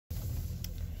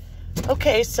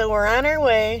Okay, so we're on our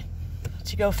way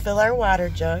to go fill our water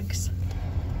jugs.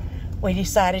 We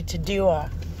decided to do a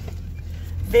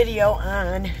video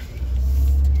on,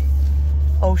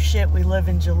 oh shit, we live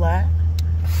in Gillette.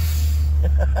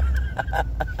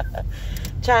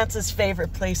 Chance's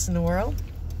favorite place in the world.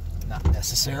 Not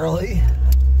necessarily.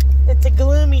 It's a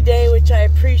gloomy day, which I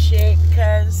appreciate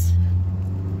because,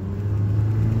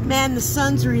 man, the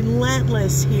sun's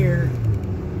relentless here.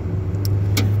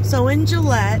 So in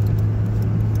Gillette,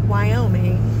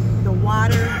 Wyoming, the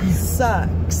water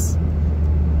sucks.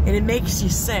 And it makes you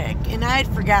sick. And I had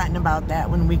forgotten about that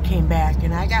when we came back.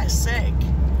 And I got sick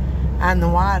on the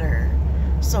water.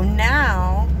 So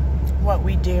now, what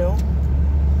we do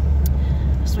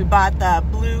is we bought the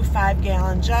blue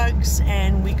 5-gallon jugs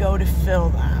and we go to fill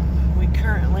them. We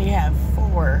currently have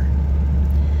 4.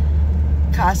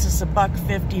 Costs us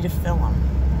 $1.50 to fill them.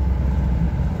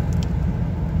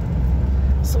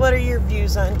 So what are your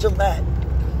views on Gillette?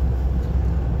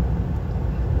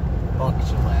 Fuck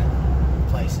Gillette.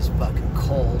 The place is fucking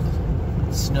cold.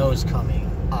 Snow's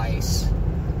coming. Ice.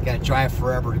 You gotta drive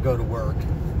forever to go to work.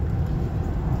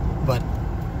 But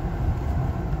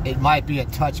it might be a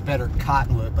touch better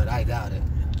Cottonwood, but I doubt it.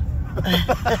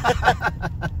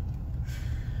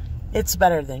 It's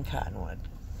better than Cottonwood.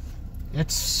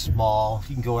 It's small.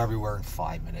 You can go everywhere in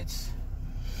 5 minutes.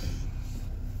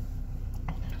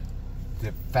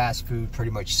 The fast food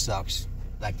pretty much sucks.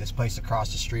 Like this place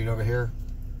across the street over here.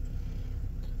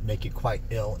 Make you quite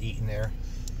ill eating there.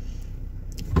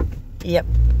 Yep.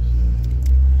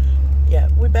 Yeah,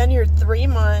 we've been here 3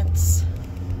 months.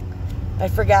 I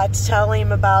forgot to tell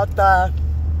him about the,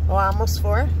 oh, almost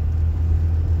 4.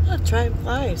 Oh, time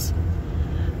flies.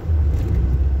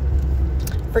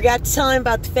 Forgot to tell him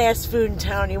about the fast food in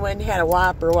town. He went and had a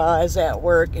Whopper while I was at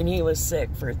work, and he was sick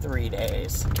for 3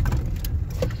 days.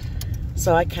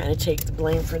 So I kind of take the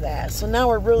blame for that. So now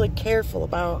we're really careful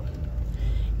about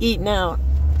eating out.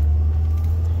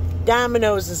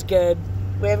 Domino's is good.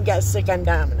 We haven't got sick on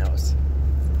Domino's.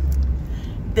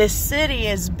 This city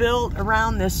is built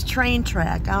around this train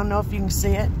track. I don't know if you can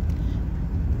see it.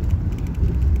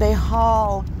 They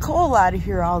haul coal out of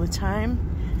here all the time.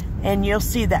 And you'll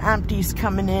see the empties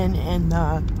coming in and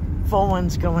the full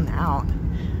ones going out.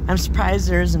 I'm surprised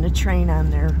there isn't a train on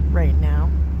there right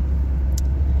now.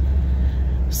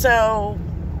 So,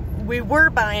 we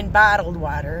were buying bottled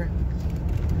water.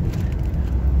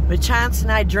 But Chance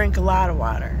and I drink a lot of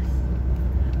water.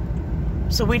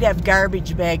 So we'd have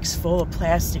garbage bags full of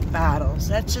plastic bottles.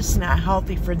 That's just not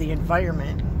healthy for the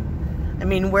environment. I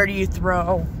mean, where do you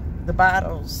throw the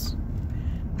bottles?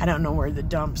 I don't know where the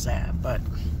dump's at, but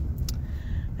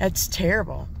that's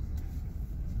terrible.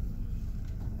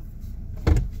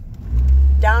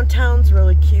 Downtown's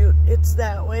really cute. It's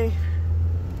that way.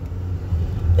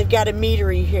 They've got a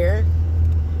meadery here.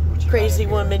 Crazy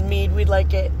Woman Mead. We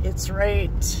like it. It's right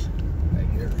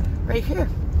here. Right here.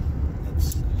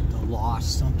 It's the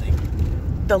Lost something.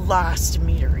 The Lost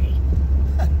Meadery.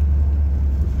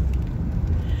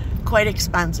 Quite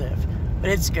expensive,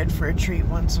 but it's good for a treat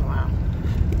once in a while.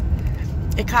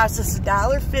 It costs us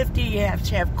 $1.50. You have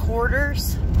to have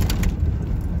quarters.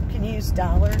 Can you use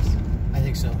dollars? I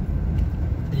think so.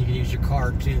 And you can use your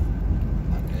card too.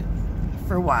 Okay.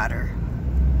 For water.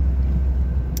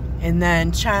 And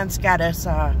then Chance got us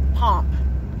a pump.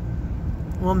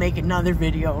 We'll make another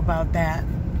video about that.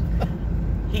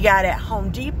 He got it at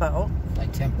Home Depot.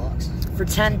 Like $10. For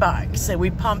 $10. So we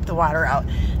pump the water out.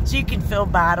 So you can fill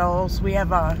bottles. We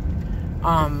have a,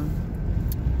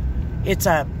 it's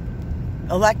a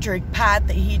electric pot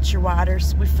that heats your water.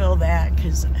 So we fill that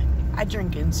because I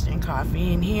drink instant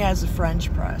coffee and he has a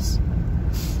French press.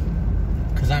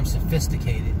 Because I'm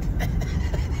sophisticated.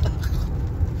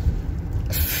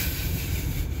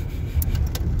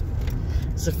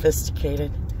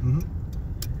 Sophisticated. Mm-hmm.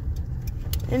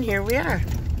 And here we are.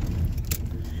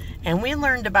 And we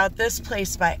learned about this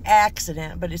place by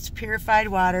accident, but it's purified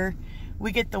water.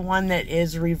 We get the one that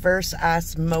is reverse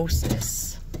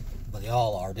osmosis. But they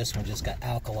all are. This one just got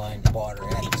alkaline water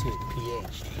added to it,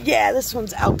 pH. Yeah, this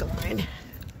one's alkaline.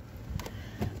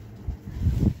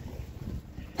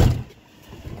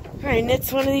 Alright, and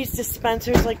it's one of these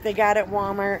dispensers like they got at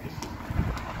Walmart.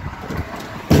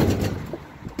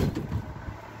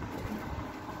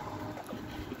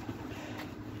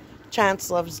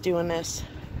 Chance loves doing this.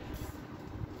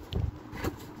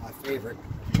 My favorite.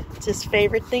 It's his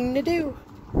favorite thing to do.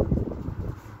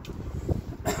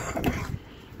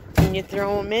 And you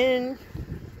throw them in.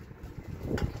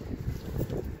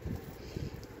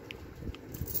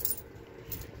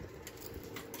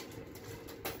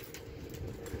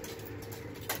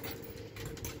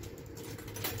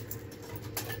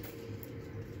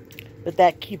 But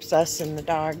that keeps us and the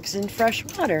dogs in fresh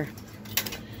water.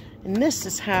 And this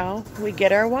is how we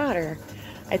get our water.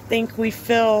 I think we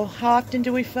fill, how often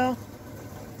do we fill?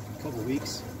 A couple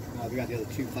weeks. We got the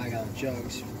other 2 5-gallon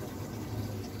jugs.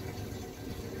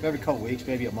 Every couple weeks,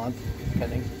 maybe a month,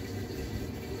 depending.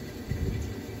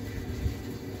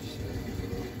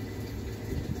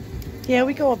 Yeah,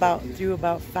 we go through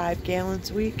about 5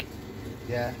 gallons a week.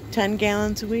 Yeah. 10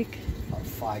 gallons a week. About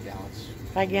 5 gallons.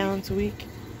 5 gallons a week.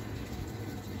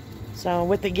 So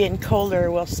with it getting colder,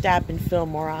 we'll stop and fill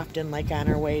more often, like on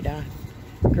our way to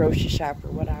grocery shop or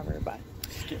whatever. But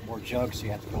just get more jugs, so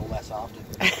you have to go less often.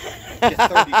 Get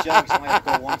 30 jugs, you might have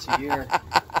to go once a year.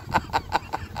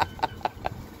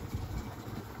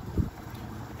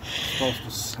 It's supposed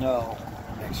to snow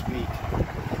next week,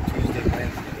 Tuesday,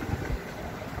 Wednesday.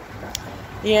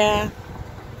 Yeah.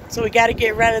 So we got to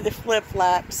get rid of the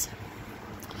flip-flops.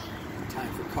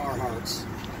 Time for Carhartts.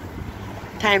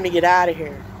 Time to get out of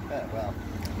here. Yeah, well,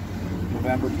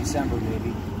 November, December,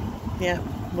 maybe. Yeah,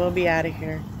 we'll be out of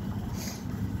here.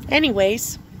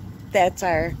 Anyways, that's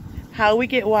our how we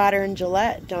get water in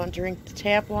Gillette. Don't drink the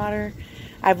tap water.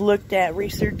 I've looked at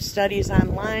research studies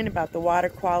online about the water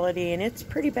quality, and it's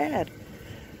pretty bad.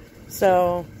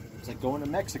 So it's like going to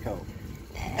Mexico.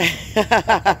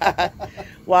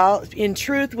 Well, in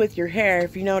truth, with your hair,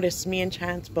 if you notice, me and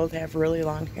Chance both have really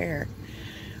long hair.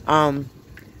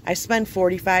 I spend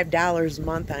 $45 a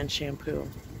month on shampoo.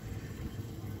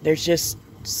 There's just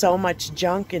so much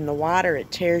junk in the water,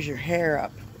 it tears your hair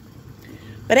up.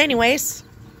 But anyways,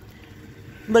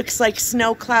 looks like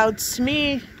snow clouds to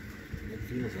me. It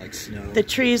feels like snow. The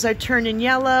trees are turning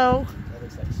yellow. That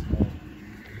looks like snow.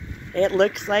 It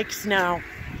looks like snow.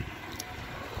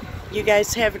 You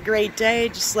guys have a great day,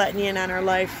 just letting you in on our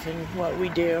life and what we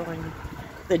do and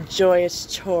the joyous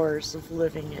chores of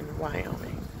living in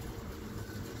Wyoming.